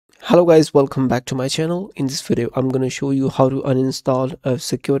Hello guys, welcome back to my channel. In this video, I'm going to show you how to uninstall a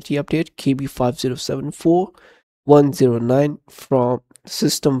security update KB5074109 from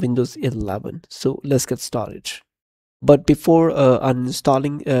system Windows 11. So let's get started. But before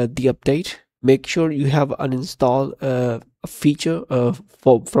uninstalling the update, make sure you have uninstalled a feature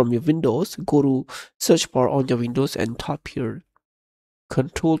from your Windows. Go to search bar on your Windows and tap here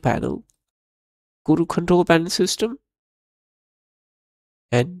control panel. Go to control panel system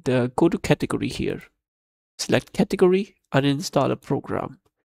and go to category here. Select category, uninstall a program,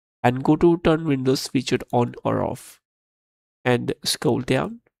 and go to turn Windows featured on or off. And scroll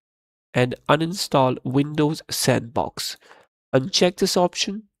down and uninstall Windows Sandbox. Uncheck this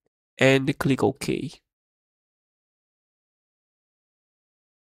option and click OK.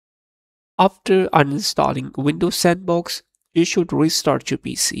 After uninstalling Windows Sandbox, you should restart your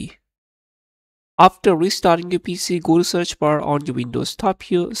PC. After restarting your PC, go to search bar on your Windows, type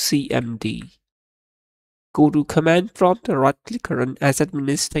here CMD. Go to command prompt, right click run as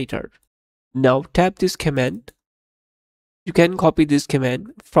administrator. Now tap this command. You can copy this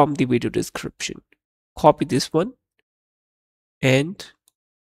command from the video description. Copy this one and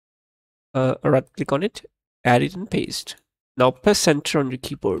right click on it, add it and paste. Now press enter on your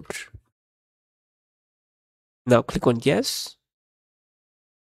keyboard. Now click on yes.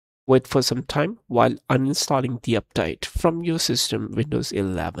 Wait for some time while uninstalling the update from your system Windows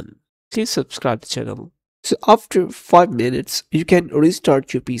 11. Please subscribe to the channel. So after 5 minutes, you can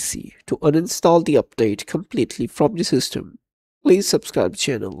restart your PC to uninstall the update completely from the system. Please subscribe to the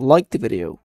channel, like the video.